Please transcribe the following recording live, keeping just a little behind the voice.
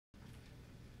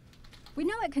We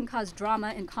know it can cause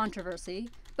drama and controversy,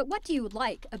 but what do you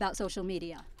like about social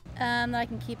media? That I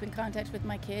can keep in contact with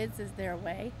my kids. Is there a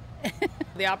way?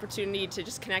 The opportunity to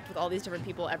just connect with all these different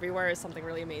people everywhere is something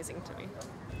really amazing to me.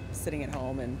 Sitting at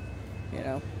home and,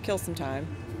 kill some time.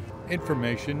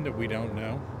 Information that we don't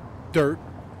know, dirt,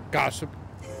 gossip.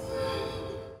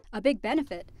 A big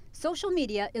benefit, social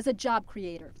media is a job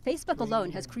creator. Facebook alone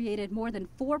has created more than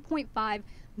 4.5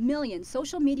 million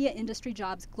social media industry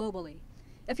jobs globally.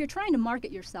 If you're trying to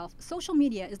market yourself, social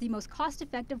media is the most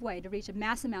cost-effective way to reach a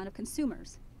mass amount of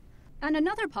consumers. And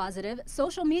another positive,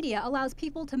 social media allows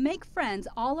people to make friends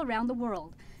all around the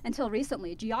world. Until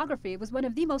recently, geography was one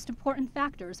of the most important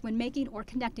factors when making or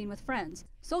connecting with friends.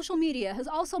 Social media has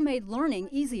also made learning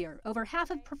easier. Over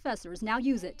half of professors now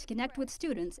use it to connect with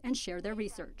students and share their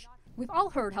research. We've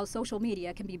all heard how social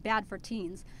media can be bad for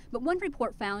teens, but one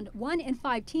report found 1 in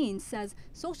 5 teens says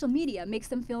social media makes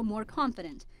them feel more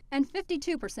confident, and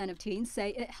 52% of teens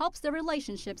say it helps their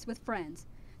relationships with friends.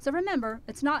 So remember,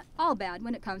 it's not all bad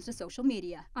when it comes to social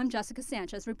media. I'm Jessica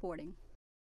Sanchez reporting.